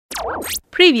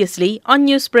Previously on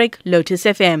Newsbreak, Lotus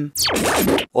FM.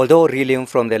 Although reeling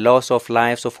from the loss of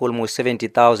lives of almost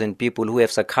 70,000 people who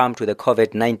have succumbed to the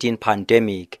COVID-19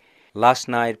 pandemic, last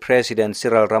night President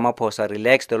Cyril Ramaphosa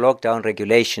relaxed the lockdown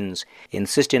regulations,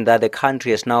 insisting that the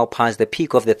country has now passed the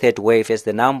peak of the third wave as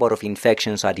the number of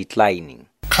infections are declining.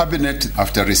 Cabinet,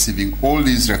 after receiving all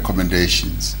these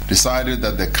recommendations, decided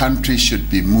that the country should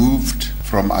be moved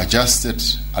from adjusted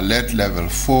alert level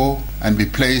 4 and be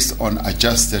placed on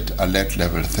adjusted alert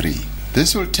level 3.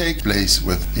 This will take place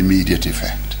with immediate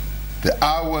effect. The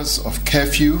hours of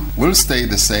curfew will stay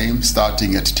the same,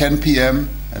 starting at 10 p.m.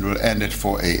 and will end at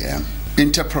 4 a.m.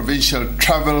 Interprovincial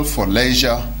travel for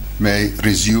leisure may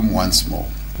resume once more.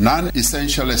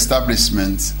 Non-essential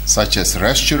establishments such as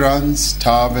restaurants,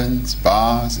 taverns,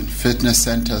 bars, and fitness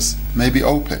centers may be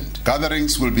opened.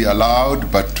 Gatherings will be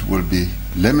allowed but will be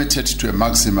limited to a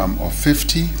maximum of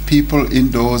 50 people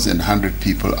indoors and 100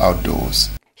 people outdoors.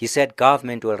 He said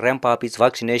government will ramp up its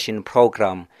vaccination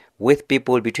program, with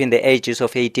people between the ages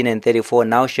of 18 and 34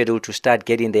 now scheduled to start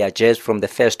getting their jabs from the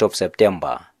 1st of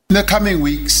September. In the coming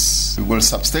weeks, we will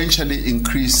substantially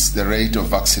increase the rate of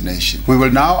vaccination. We will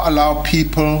now allow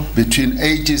people between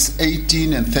ages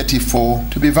 18 and 34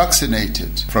 to be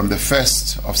vaccinated from the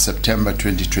 1st of September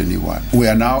 2021. We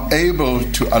are now able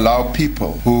to allow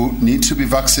people who need to be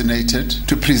vaccinated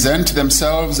to present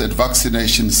themselves at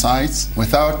vaccination sites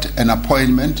without an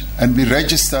appointment and be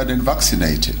registered and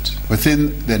vaccinated.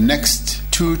 Within the next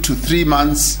 2 to 3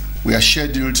 months, we are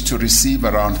scheduled to receive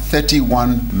around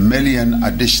 31 million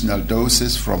additional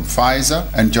doses from Pfizer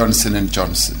and Johnson &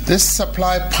 Johnson. This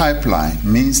supply pipeline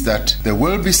means that there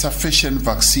will be sufficient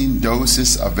vaccine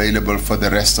doses available for the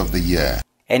rest of the year.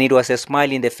 And it was a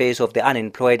smile in the face of the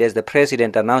unemployed as the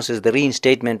president announces the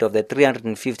reinstatement of the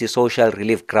 350 social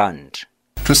relief grant.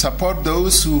 To support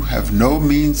those who have no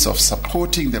means of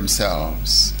supporting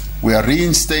themselves, we are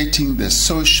reinstating the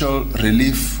social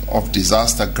relief of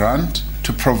disaster grant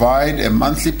to provide a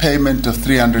monthly payment of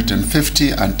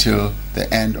 350 until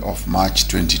the end of March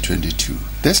 2022.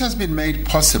 This has been made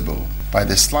possible by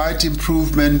the slight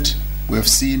improvement we have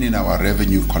seen in our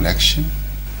revenue collection.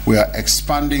 We are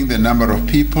expanding the number of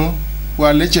people who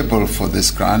are eligible for this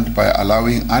grant by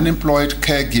allowing unemployed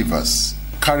caregivers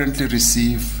who currently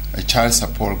receive a child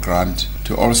support grant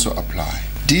to also apply.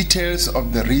 Details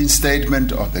of the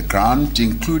reinstatement of the grant,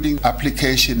 including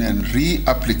application and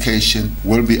reapplication,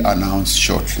 will be announced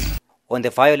shortly. On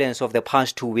the violence of the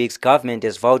past 2 weeks, government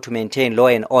has vowed to maintain law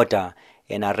and order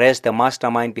and arrest the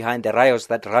mastermind behind the riots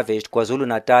that ravaged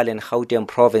KwaZulu-Natal and Gauteng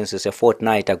provinces a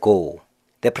fortnight ago.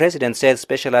 The president said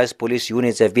specialized police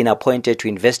units have been appointed to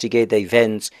investigate the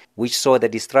events, which saw the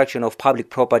destruction of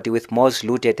public property with malls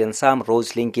looted and some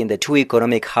roads linking the two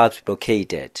economic hubs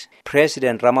blockaded.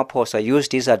 President Ramaphosa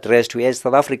used his address to urge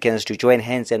South Africans to join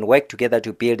hands and work together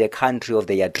to build a country of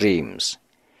their dreams.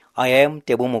 I am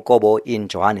Ntebo Mokobo in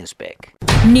Johannesburg.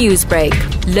 Newsbreak,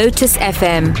 Lotus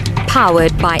FM,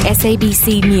 powered by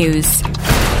SABC News.